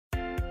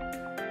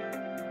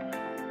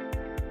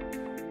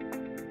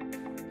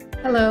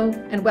Hello,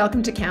 and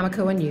welcome to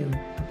Cameco U,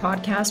 a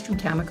podcast from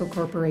Cameco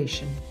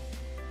Corporation.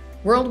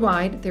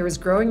 Worldwide, there is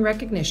growing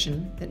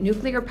recognition that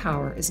nuclear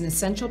power is an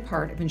essential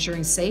part of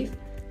ensuring safe,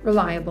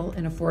 reliable,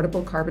 and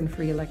affordable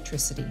carbon-free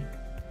electricity.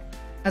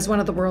 As one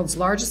of the world's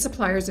largest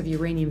suppliers of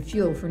uranium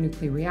fuel for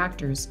nuclear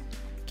reactors,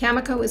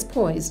 Cameco is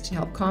poised to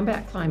help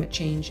combat climate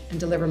change and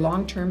deliver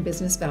long-term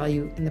business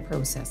value in the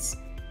process.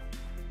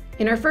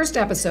 In our first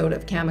episode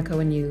of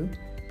Cameco U,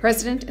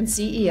 President and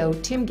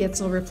CEO Tim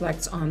Gitzel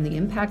reflects on the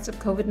impacts of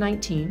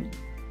COVID-19,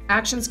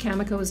 actions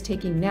Cameco is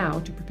taking now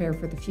to prepare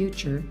for the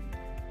future,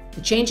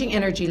 the changing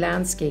energy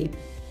landscape,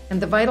 and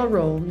the vital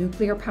role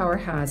nuclear power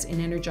has in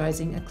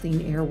energizing a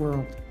clean air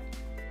world.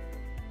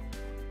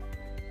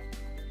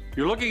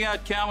 You're looking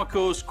at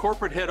Cameco's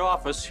corporate head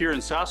office here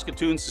in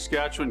Saskatoon,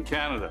 Saskatchewan,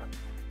 Canada.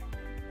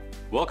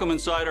 Welcome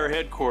inside our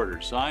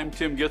headquarters. I'm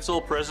Tim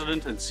Gitzel,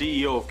 President and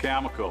CEO of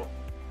Cameco.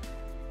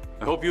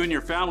 I hope you and your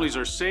families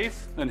are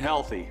safe and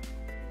healthy.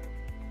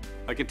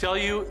 I can tell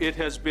you it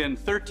has been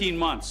 13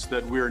 months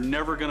that we're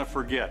never going to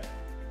forget.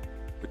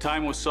 A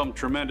time with some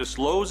tremendous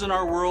lows in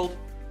our world,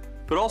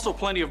 but also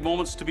plenty of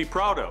moments to be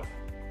proud of,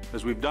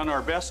 as we've done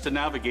our best to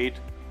navigate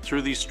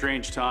through these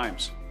strange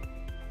times.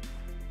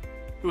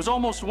 It was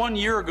almost 1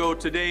 year ago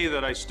today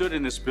that I stood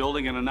in this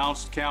building and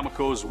announced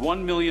Cameco's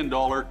 $1 million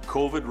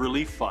COVID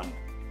relief fund,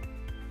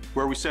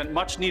 where we sent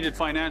much needed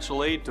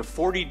financial aid to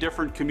 40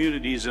 different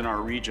communities in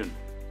our region.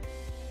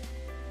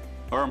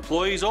 Our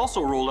employees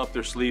also rolled up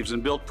their sleeves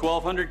and built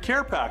 1,200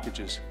 care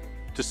packages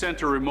to send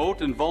to remote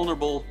and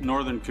vulnerable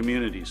northern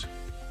communities.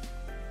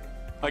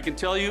 I can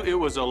tell you it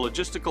was a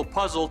logistical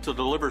puzzle to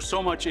deliver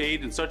so much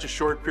aid in such a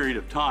short period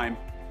of time,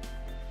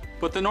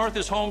 but the North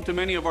is home to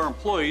many of our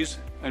employees,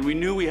 and we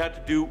knew we had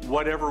to do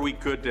whatever we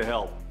could to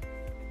help.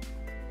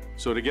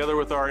 So together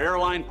with our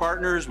airline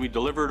partners, we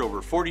delivered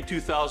over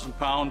 42,000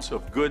 pounds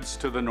of goods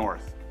to the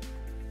North.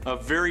 A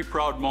very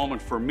proud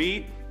moment for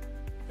me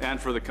and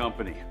for the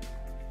company.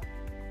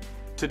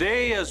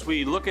 Today, as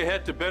we look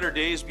ahead to better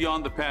days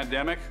beyond the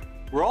pandemic,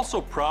 we're also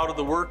proud of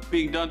the work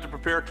being done to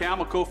prepare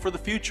Cameco for the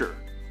future.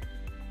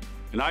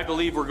 And I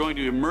believe we're going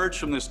to emerge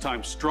from this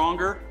time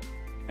stronger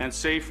and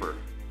safer.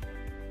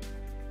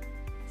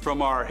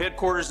 From our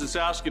headquarters in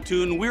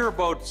Saskatoon, we're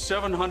about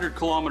 700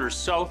 kilometers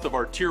south of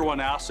our Tier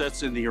 1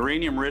 assets in the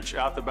uranium-rich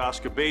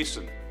Athabasca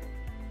Basin.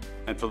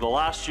 And for the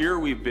last year,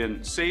 we've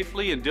been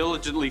safely and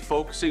diligently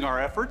focusing our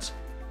efforts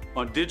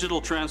on digital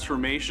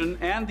transformation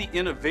and the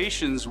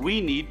innovations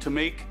we need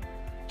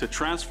to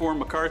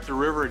transform McArthur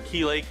River and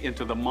Key Lake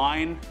into the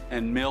mine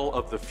and mill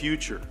of the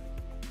future.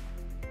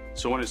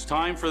 So when it's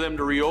time for them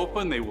to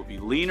reopen, they will be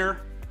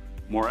leaner,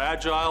 more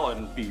agile,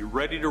 and be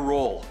ready to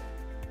roll.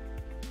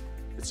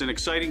 It's an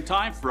exciting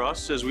time for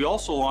us as we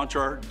also launch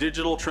our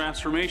digital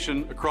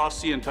transformation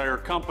across the entire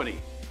company,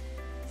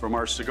 from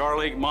our Cigar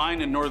Lake mine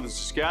in northern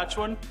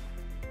Saskatchewan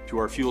to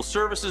our fuel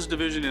services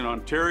division in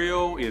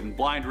Ontario, in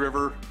Blind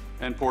River,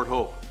 and Port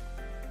Hope.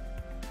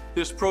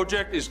 This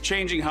project is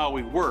changing how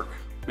we work,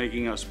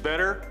 making us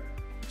better,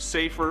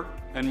 safer,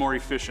 and more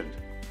efficient.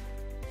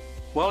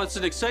 While it's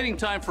an exciting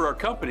time for our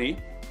company,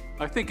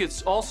 I think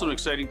it's also an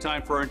exciting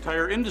time for our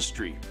entire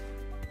industry.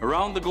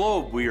 Around the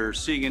globe, we are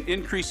seeing an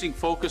increasing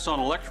focus on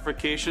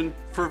electrification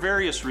for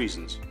various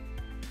reasons.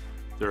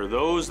 There are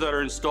those that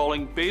are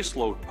installing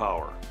baseload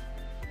power,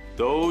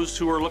 those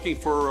who are looking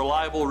for a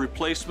reliable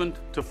replacement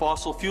to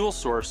fossil fuel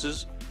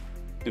sources,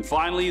 and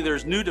finally,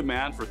 there's new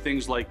demand for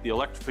things like the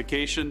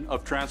electrification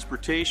of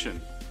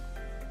transportation.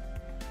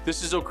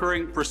 This is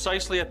occurring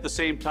precisely at the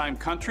same time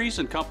countries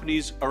and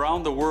companies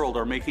around the world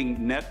are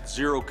making net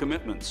zero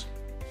commitments.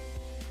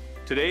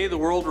 Today, the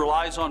world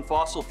relies on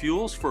fossil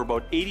fuels for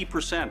about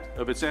 80%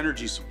 of its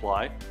energy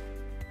supply.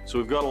 So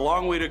we've got a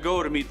long way to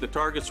go to meet the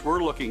targets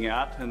we're looking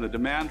at and the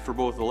demand for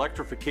both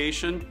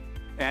electrification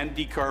and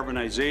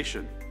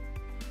decarbonization.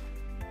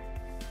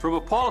 From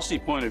a policy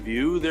point of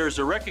view, there's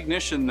a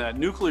recognition that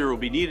nuclear will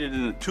be needed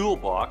in the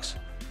toolbox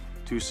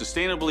to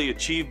sustainably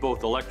achieve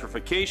both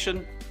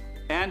electrification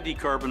and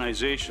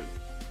decarbonization.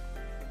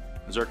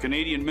 As our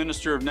Canadian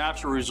Minister of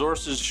Natural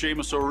Resources,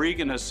 Seamus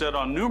O'Regan, has said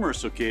on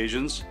numerous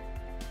occasions,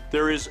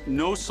 there is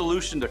no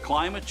solution to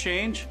climate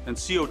change and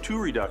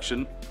CO2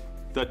 reduction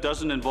that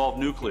doesn't involve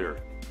nuclear.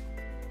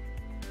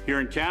 Here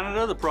in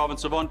Canada, the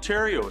province of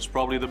Ontario is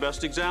probably the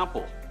best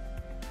example.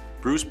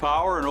 Bruce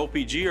Power and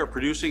OPG are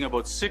producing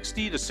about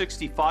 60 to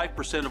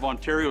 65% of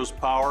Ontario's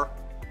power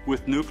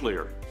with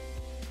nuclear.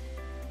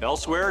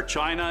 Elsewhere,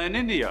 China and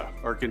India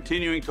are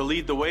continuing to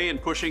lead the way in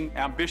pushing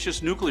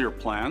ambitious nuclear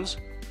plans.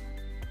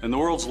 And the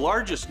world's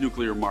largest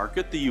nuclear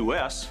market, the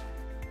US,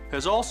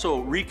 has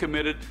also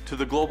recommitted to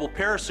the Global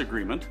Paris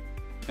Agreement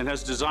and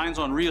has designs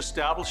on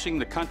reestablishing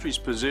the country's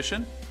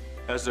position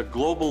as a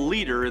global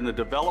leader in the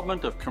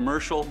development of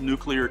commercial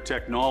nuclear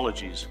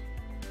technologies.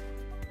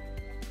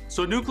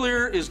 So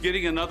nuclear is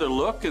getting another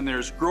look, and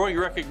there's growing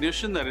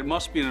recognition that it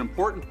must be an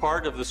important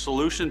part of the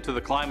solution to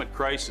the climate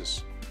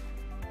crisis.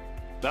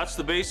 That's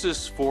the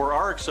basis for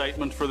our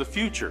excitement for the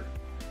future.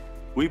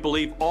 We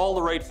believe all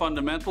the right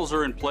fundamentals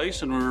are in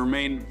place, and we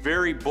remain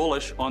very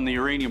bullish on the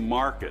uranium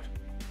market.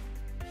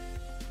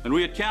 And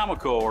we at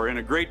Cameco are in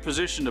a great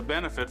position to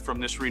benefit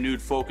from this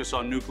renewed focus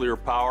on nuclear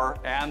power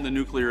and the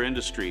nuclear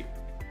industry.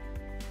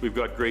 We've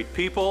got great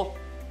people,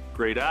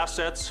 great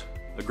assets,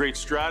 a great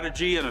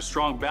strategy, and a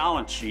strong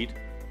balance sheet,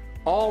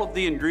 all of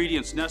the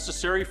ingredients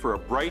necessary for a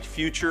bright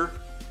future,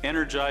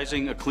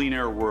 energizing a clean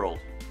air world.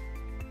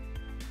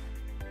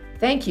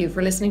 Thank you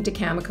for listening to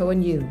Cameco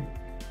U.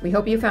 We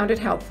hope you found it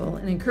helpful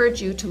and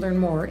encourage you to learn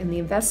more in the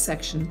Invest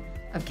section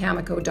of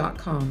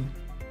Cameco.com.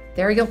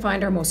 There you'll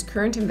find our most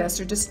current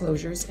investor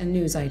disclosures and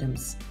news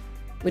items.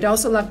 We'd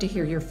also love to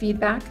hear your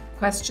feedback,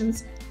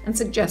 questions, and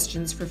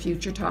suggestions for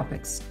future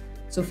topics.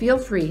 So feel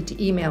free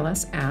to email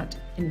us at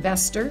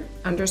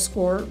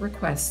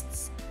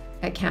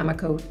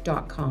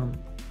investor_requests@cameco.com.